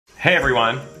Hey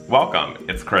everyone, welcome.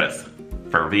 It's Chris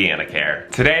for Vienna Care.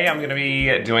 Today I'm gonna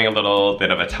be doing a little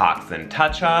bit of a toxin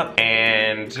touch-up,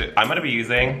 and I'm gonna be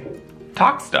using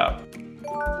Toxta.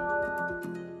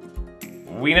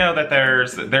 We know that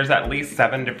there's at least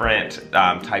 7 different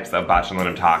types of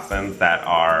botulinum toxins that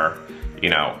are,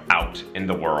 out in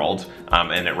the world,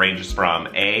 and it ranges from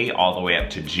A all the way up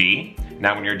to G.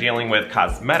 Now, when you're dealing with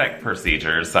cosmetic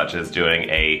procedures, such as doing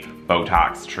a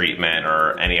Botox treatment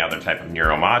or any other type of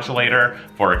neuromodulator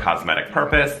for a cosmetic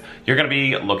purpose, you're gonna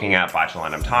be looking at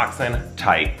botulinum toxin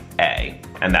type A.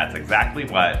 And that's exactly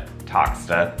what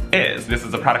Toxta is. This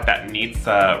is a product that needs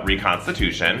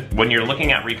reconstitution. When you're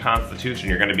looking at reconstitution,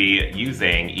 you're gonna be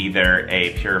using either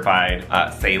a purified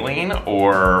saline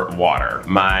or water.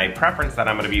 My preference that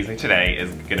I'm gonna be using today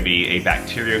is gonna be a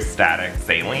bacteriostatic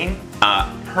saline.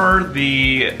 Per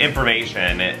the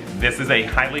information, this is a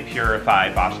highly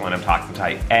purified botulinum toxin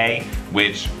type A,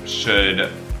 which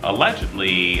should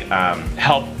allegedly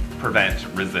help prevent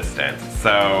resistance.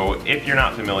 So if you're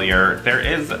not familiar, there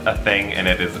is a thing, and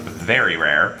it is very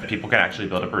rare, people can actually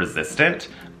build up resistant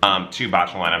to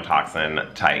botulinum toxin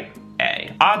type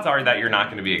A. Odds are that you're not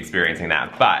going to be experiencing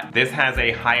that, but this has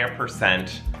a higher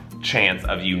percent chance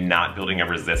of you not building a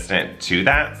resistant to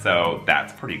that, so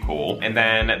that's pretty cool. And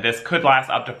then this could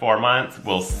last up to 4 months.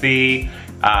 We'll see.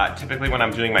 Typically when I'm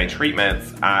doing my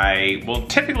treatments, I will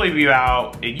typically be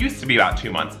about, it used to be about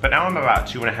 2 months, but now I'm about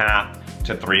 2.5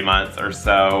 to 3 months or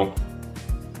so.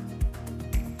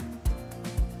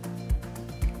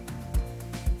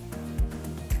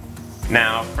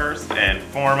 Now, first and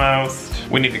foremost,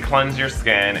 we need to cleanse your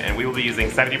skin, and we will be using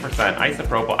 70%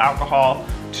 isopropyl alcohol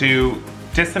to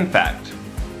disinfect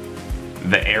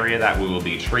the area that we will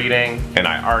be treating. And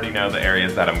I already know the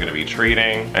areas that I'm gonna be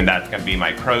treating, and that's gonna be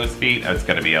my crow's feet. It's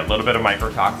gonna be a little bit of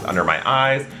microtox under my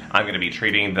eyes. I'm gonna be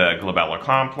treating the glabellar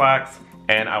complex,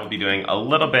 and I will be doing a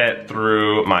little bit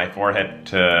through my forehead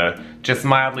to just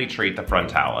mildly treat the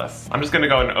frontalis. I'm just gonna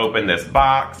go and open this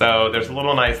box. So there's a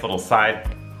nice little side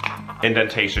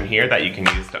indentation here that you can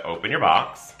use to open your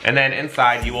box. And then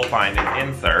inside you will find an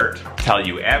insert, tell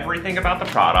you everything about the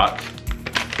product.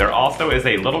 There also is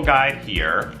a little guide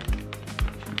here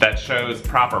that shows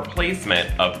proper placement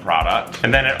of product.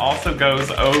 And then it also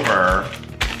goes over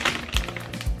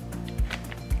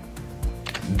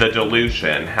the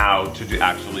dilution, how to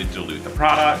actually dilute the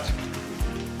product,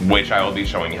 which I will be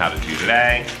showing you how to do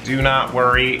today. Do not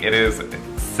worry, it is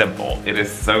simple. It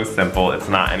is so simple, it's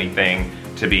not anything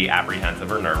to be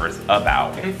apprehensive or nervous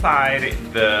about. Inside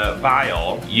the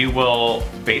vial, you will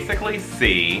basically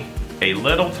see a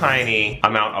little tiny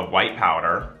amount of white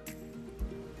powder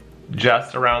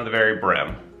just around the very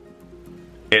brim.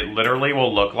 It literally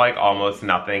will look like almost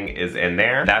nothing is in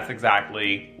there. That's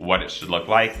exactly what it should look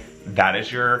like. That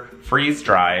is your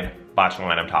freeze-dried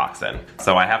botulinum toxin.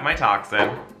 So I have my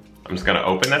toxin. I'm just gonna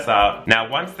open this up. Now,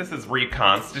 once this is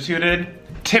reconstituted,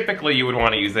 typically you would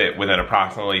wanna use it within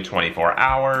approximately 24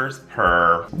 hours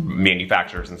per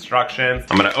manufacturer's instructions.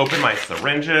 I'm gonna open my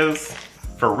syringes.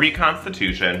 For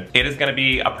reconstitution, it is gonna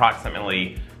be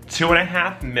approximately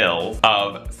 2.5 mils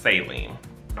of saline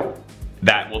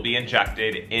that will be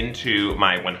injected into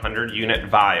my 100 unit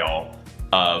vial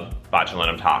of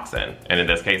botulinum toxin. And in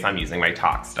this case, I'm using my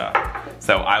Toxta.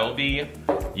 So I will be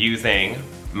using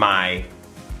my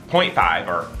 0.5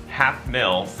 or half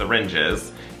mil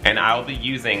syringes, and I will be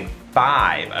using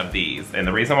 5 of these. And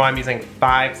the reason why I'm using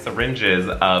 5 syringes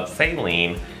of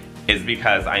saline is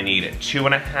because I need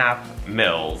 2.5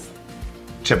 mils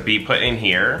to be put in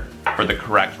here for the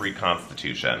correct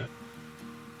reconstitution.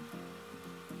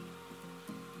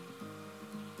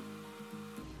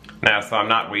 Now, so I'm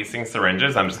not wasting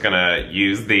syringes, I'm just gonna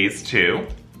use these 2,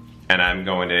 and I'm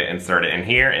going to insert it in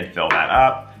here and fill that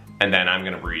up, and then I'm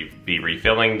gonna be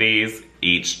refilling these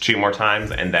each 2 more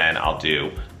times, and then I'll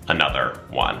do another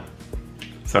one.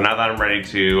 So now that I'm ready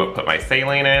to put my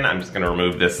saline in, I'm just gonna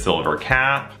remove this silver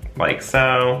cap, like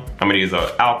so. I'm gonna use an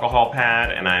alcohol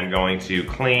pad, and I'm going to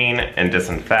clean and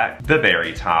disinfect the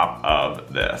very top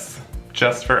of this,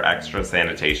 just for extra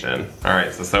sanitation. All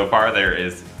right, so far there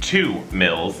is 2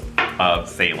 mils of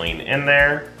saline in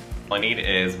there. All I need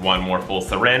is 1 more full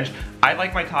syringe. I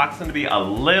like my toxin to be a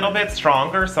little bit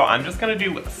stronger, so I'm just gonna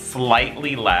do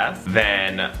slightly less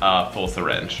than a full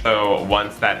syringe. So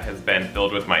once that has been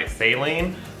filled with my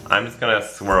saline, I'm just gonna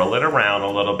swirl it around a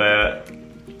little bit.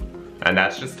 And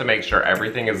that's just to make sure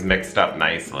everything is mixed up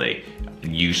nicely.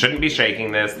 You shouldn't be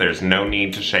shaking this, there's no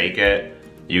need to shake it.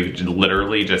 You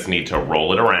literally just need to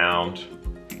roll it around.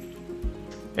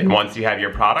 And once you have your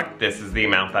product, this is the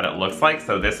amount that it looks like.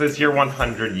 So this is your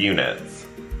 100 units.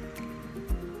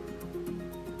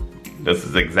 This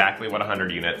is exactly what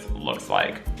 100 units looks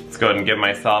like. Let's go ahead and give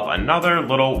myself another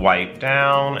little wipe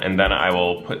down, and then I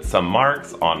will put some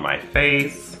marks on my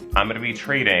face. I'm gonna be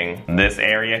treating this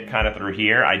area kind of through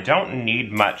here. I don't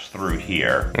need much through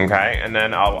here, okay? And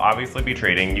then I'll obviously be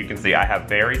treating, you can see I have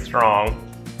very strong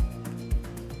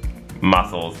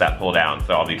muscles that pull down.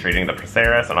 So I'll be treating the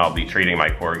procerus and I'll be treating my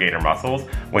corrugator muscles,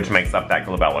 which makes up that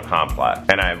glabella complex.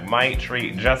 And I might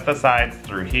treat just the sides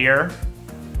through here.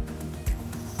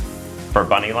 For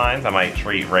bunny lines, I might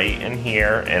treat right in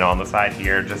here and on the side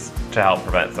here just to help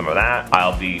prevent some of that.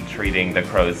 I'll be treating the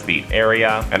crow's feet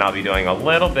area, and I'll be doing a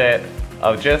little bit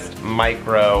of just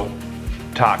micro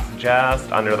tox just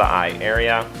under the eye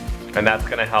area, and that's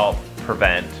gonna help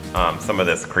prevent some of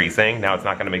this creasing. Now it's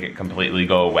not gonna make it completely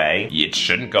go away. It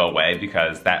shouldn't go away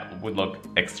because that would look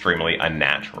extremely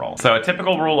unnatural. So a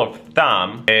typical rule of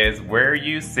thumb is where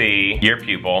you see your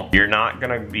pupil, you're not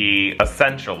gonna be,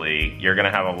 essentially, you're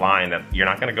gonna have a line that, you're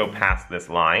not gonna go past this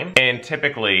line. And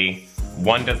typically,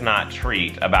 one does not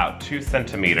treat about 2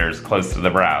 centimeters close to the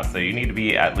brow. So you need to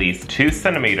be at least 2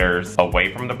 centimeters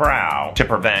away from the brow to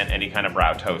prevent any kind of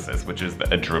brow ptosis, which is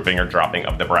a drooping or dropping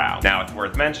of the brow. Now it's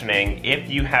worth mentioning, if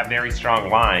you have very strong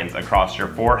lines across your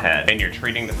forehead and you're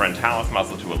treating the frontalis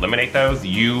muscle to eliminate those,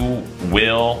 you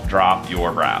will drop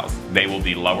your brows. They will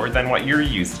be lower than what you're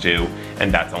used to,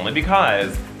 and that's only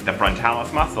because the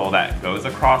frontalis muscle that goes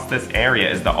across this area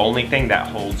is the only thing that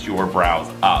holds your brows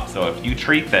up. So if you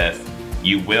treat this,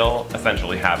 you will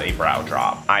essentially have a brow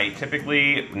drop. I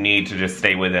typically need to just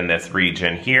stay within this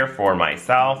region here for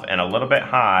myself and a little bit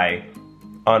high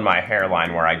on my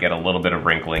hairline where I get a little bit of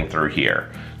wrinkling through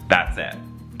here. That's it.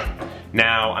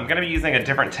 Now, I'm gonna be using a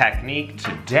different technique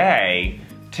today.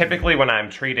 Typically when I'm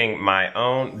treating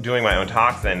doing my own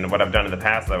toxin, what I've done in the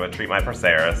past is I would treat my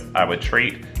procerus, I would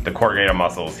treat the corrugator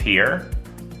muscles here,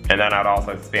 and then I'd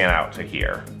also span out to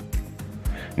here.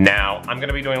 Now, I'm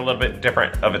gonna be doing a little bit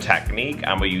different of a technique.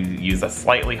 I'm gonna use a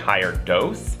slightly higher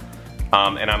dose,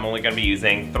 and I'm only gonna be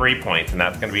using 3 points, and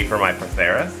that's gonna be for my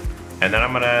procerus. And then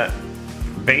I'm gonna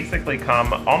basically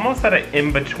come almost at an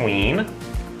in-between.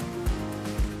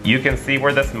 You can see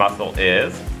where this muscle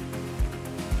is.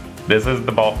 This is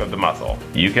the bulk of the muscle.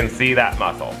 You can see that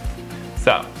muscle.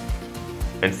 So,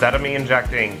 instead of me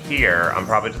injecting here, I'm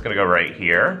probably just gonna go right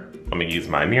here. Let me use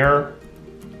my mirror.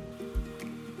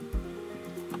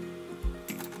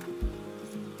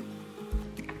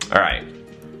 All right,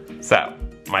 so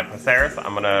my procerus,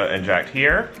 I'm gonna inject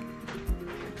here.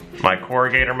 My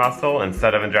corrugator muscle,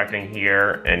 instead of injecting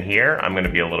here and here, I'm gonna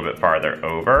be a little bit farther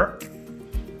over.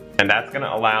 And that's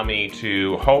gonna allow me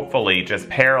to hopefully just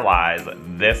paralyze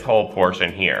this whole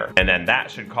portion here. And then that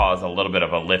should cause a little bit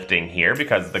of a lifting here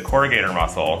because the corrugator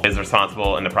muscle is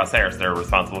responsible, and the procerus, they're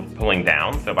responsible for pulling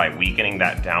down. So by weakening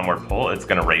that downward pull, it's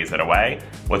gonna raise it away,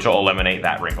 which will eliminate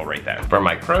that wrinkle right there. For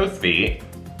my crow's feet,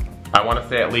 I want to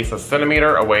stay at least 1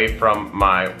 centimeter away from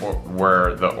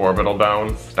where the orbital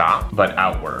bone stops, but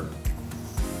outward.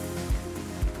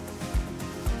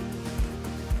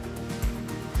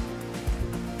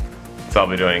 So I'll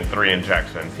be doing 3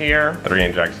 injections here, 3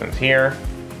 injections here.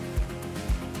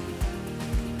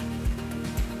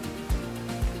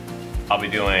 I'll be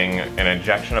doing an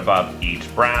injection above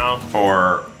each brow.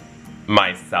 For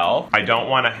myself, I don't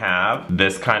want to have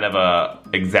this kind of a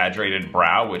exaggerated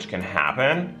brow, which can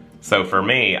happen. So for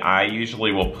me, I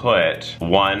usually will put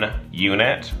 1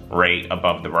 unit right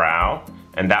above the brow,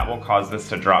 and that will cause this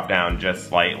to drop down just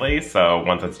slightly. So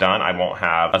once it's done, I won't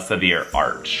have a severe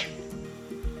arch.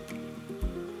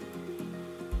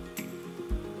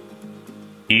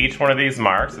 Each one of these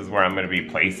marks is where I'm going to be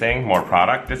placing more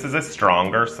product. This is a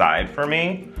stronger side for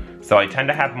me, so I tend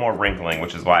to have more wrinkling,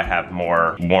 which is why I have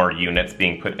more units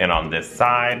being put in on this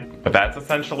side. But that's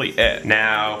essentially it.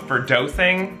 Now, for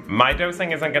dosing, my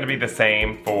dosing isn't going to be the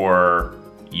same for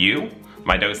you.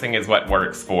 My dosing is what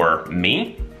works for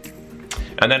me.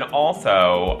 And then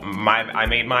also, I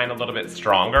made mine a little bit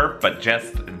stronger, but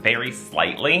just very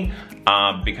slightly,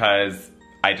 because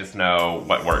I just know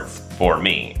what works for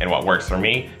me, and what works for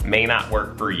me may not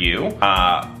work for you.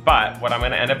 But what I'm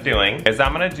gonna end up doing is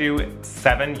I'm gonna do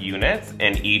 7 units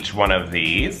in each one of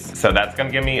these. So that's gonna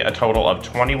give me a total of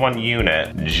 21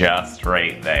 units just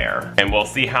right there. And we'll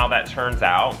see how that turns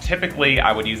out. Typically,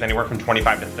 I would use anywhere from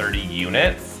 25 to 30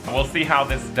 units. We'll see how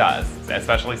this does,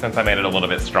 especially since I made it a little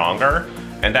bit stronger.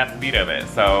 And that's the beauty of it.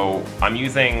 So I'm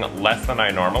using less than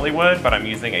I normally would, but I'm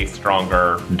using a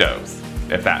stronger dose,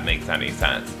 if that makes any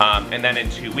sense. And then in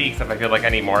 2 weeks, if I feel like I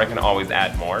need more, I can always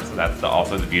add more. So that's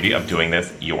also the beauty of doing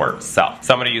this yourself.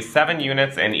 So I'm gonna use 7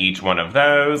 units in each one of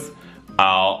those.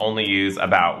 I'll only use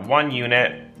about 1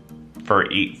 unit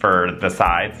for the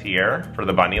sides here, for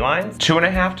the bunny lines.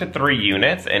 2.5 to 3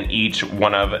 units in each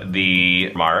one of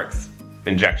the marks,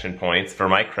 injection points for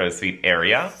my crow's feet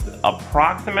area.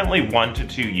 Approximately 1 to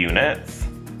 2 units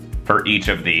for each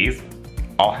of these.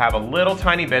 I'll have a little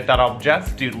tiny bit that I'll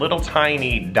just do little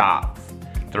tiny dots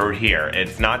through here.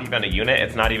 It's not even a unit,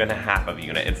 it's not even a half of a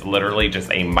unit. It's literally just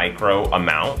a micro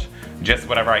amount. Just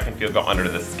whatever I can feel go under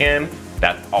the skin.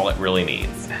 That's all it really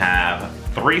needs. Have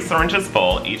 3 syringes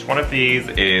full. Each one of these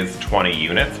is 20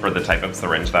 units for the type of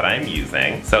syringe that I'm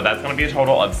using. So that's gonna be a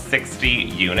total of 60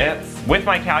 units. With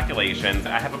my calculations,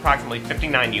 I have approximately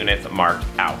 59 units marked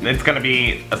out. And it's gonna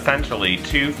be essentially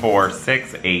 2, 4,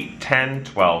 6, 8, 10,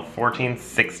 12, 14,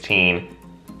 16,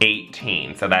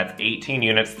 18. So that's 18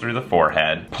 units through the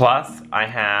forehead. Plus, I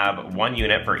have 1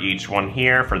 unit for each one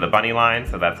here for the bunny line.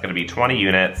 So that's gonna be 20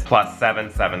 units plus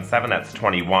 7, 7, 7, that's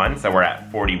 21. So we're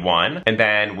at 41. And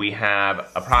then we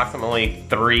have approximately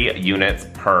 3 units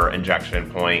per injection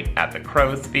point at the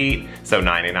crow's feet. So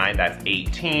 9 and 9, that's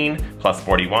 18 plus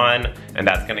 41. And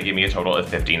that's gonna give me a total of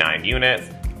 59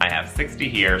 units. I have 60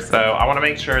 here. So I wanna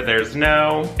make sure there's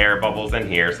no air bubbles in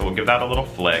here. So we'll give that a little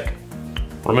flick.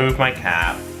 Remove my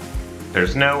cap.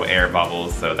 There's no air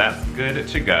bubbles, so that's good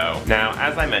to go. Now,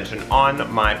 as I mentioned, on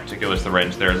my particular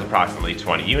syringe, there's approximately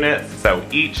 20 units. So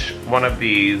each one of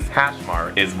these hash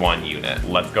marks is 1 unit.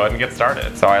 Let's go ahead and get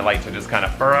started. So I like to just kind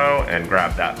of furrow and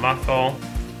grab that muscle.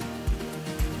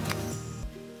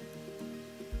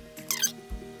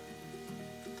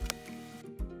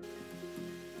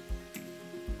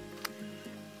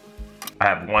 I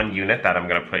have 1 unit that I'm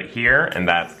gonna put here, and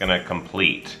that's gonna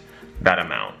complete that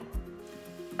amount.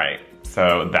 All right,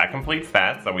 so that completes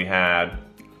that. So we had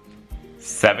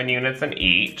 7 units in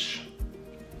each.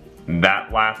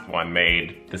 That last one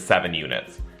made the 7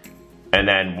 units. And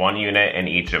then 1 unit in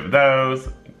each of those,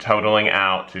 totaling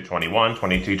out to 21,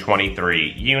 22,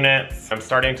 23 units. I'm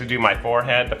starting to do my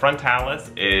forehead. The frontalis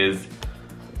is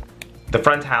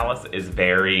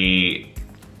very,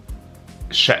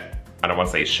 I don't want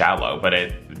to say shallow, but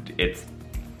it's,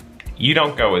 you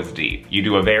don't go as deep. You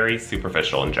do a very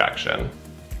superficial injection.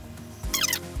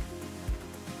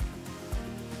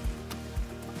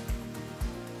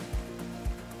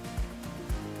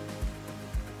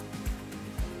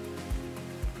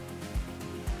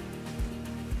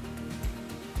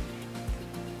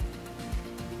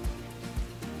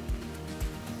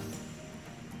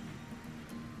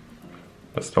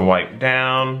 Just to wipe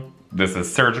down. This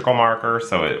is surgical marker,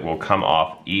 so it will come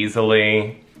off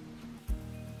easily.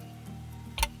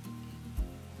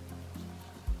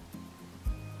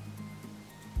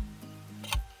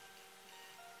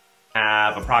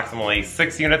 Have approximately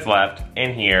 6 units left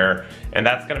in here, and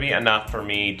that's gonna be enough for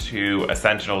me to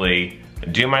essentially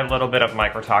do my little bit of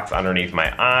microtox underneath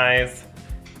my eyes,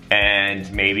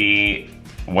 and maybe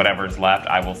whatever's left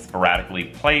I will sporadically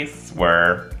place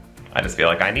where I just feel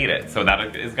like I need it. So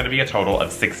that is gonna be a total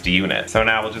of 60 units. So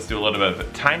now we'll just do a little bit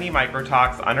of tiny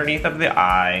microtox underneath of the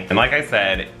eye. And like I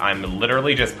said, I'm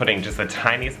literally just putting just the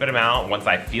tiniest bit amount. Once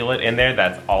I feel it in there,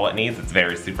 that's all it needs. It's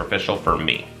very superficial for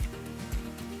me.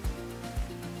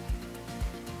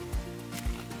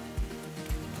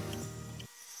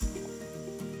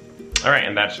 All right,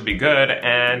 and that should be good.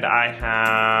 And I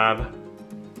have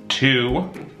 2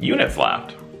 units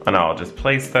left. And I'll just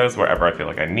place those wherever I feel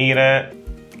like I need it.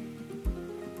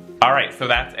 All right, so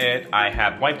that's it. I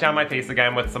have wiped down my face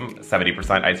again with some 70%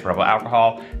 isopropyl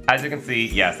alcohol. As you can see,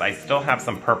 yes, I still have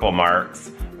some purple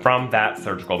marks from that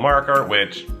surgical marker,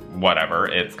 which, whatever,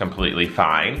 it's completely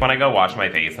fine. When I go wash my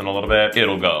face in a little bit,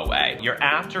 it'll go away. Your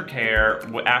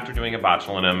aftercare, after doing a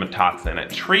botulinum toxin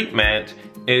treatment,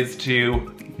 is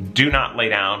to do not lay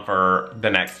down for the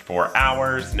next 4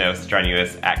 hours, no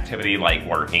strenuous activity like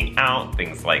working out,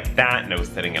 things like that, no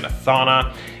sitting in a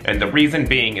sauna. And the reason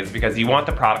being is because you want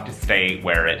the product to stay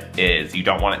where it is. You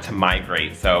don't want it to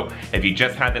migrate. So if you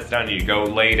just had this done and you go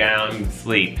lay down and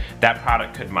sleep, that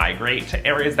product could migrate to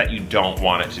areas that you don't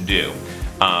want it to do.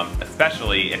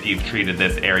 Especially if you've treated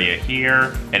this area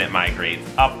here and it migrates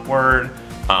upward.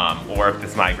 Or if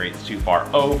this migrates too far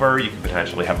over, you could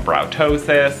potentially have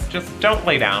browtosis. Just don't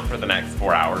lay down for the next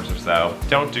 4 hours or so.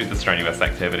 Don't do the strenuous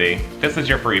activity. This is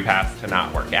your free pass to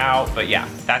not work out, but yeah,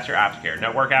 that's your aftercare.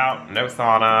 No workout, no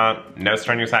sauna, no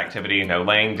strenuous activity, no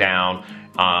laying down.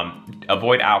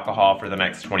 Avoid alcohol for the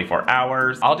next 24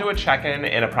 hours. I'll do a check-in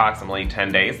in approximately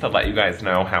 10 days to let you guys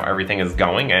know how everything is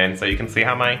going in so you can see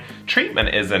how my treatment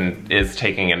is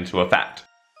taking into effect.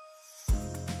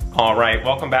 All right,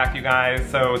 welcome back, you guys.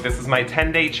 So this is my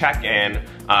 10-day check-in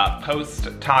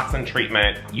post-toxin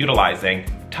treatment utilizing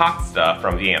Toxta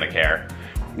from Vianacare.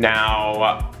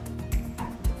 Now,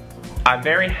 I'm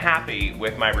very happy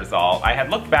with my result. I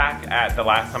had looked back at the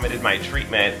last time I did my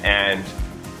treatment, and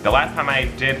the last time I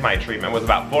did my treatment was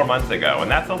about 4 months ago,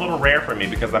 and that's a little rare for me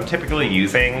because I'm typically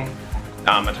using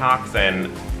a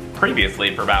toxin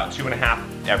previously for about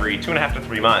every 2.5 to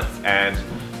 3 months, and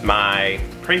my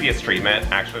previous treatment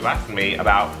actually lasted me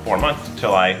about 4 months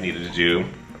until I needed to do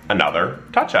another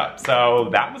touch-up. So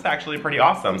that was actually pretty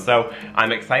awesome. So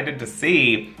I'm excited to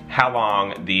see how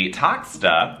long the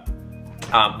Toxta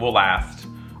will last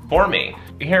for me.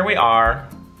 Here we are.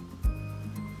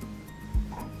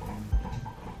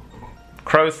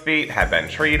 Crow's feet have been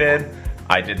treated.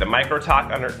 I did the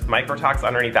microtox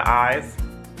underneath the eyes,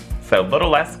 so a little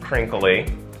less crinkly.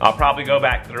 I'll probably go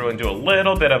back through and do a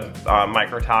little bit of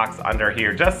microtox under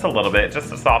here, just a little bit, just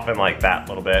to soften like that a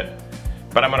little bit.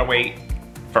 But I'm gonna wait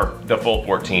for the full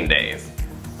 14 days.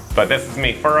 But this is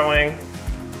me furrowing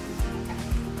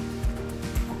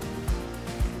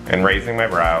and raising my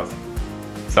brows.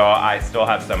 So I still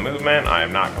have some movement. I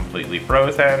am not completely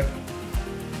frozen.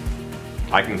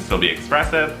 I can still be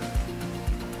expressive.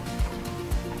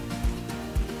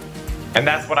 And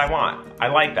that's what I want. I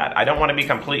like that. I don't want to be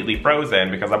completely frozen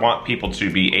because I want people to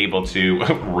be able to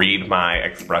read my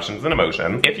expressions and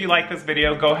emotions. If you like this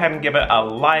video, go ahead and give it a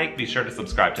like. Be sure to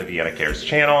subscribe to Vienna Cares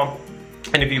channel.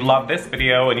 And if you love this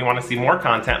video and you want to see more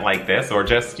content like this, or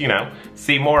just, you know,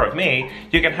 see more of me,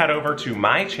 you can head over to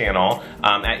my channel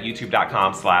at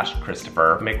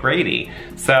youtube.com/Christopher McGrady.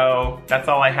 So that's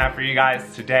all I have for you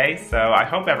guys today. So I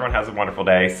hope everyone has a wonderful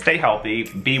day. Stay healthy,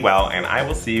 be well, and I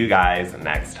will see you guys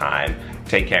next time.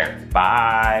 Take care.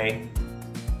 Bye.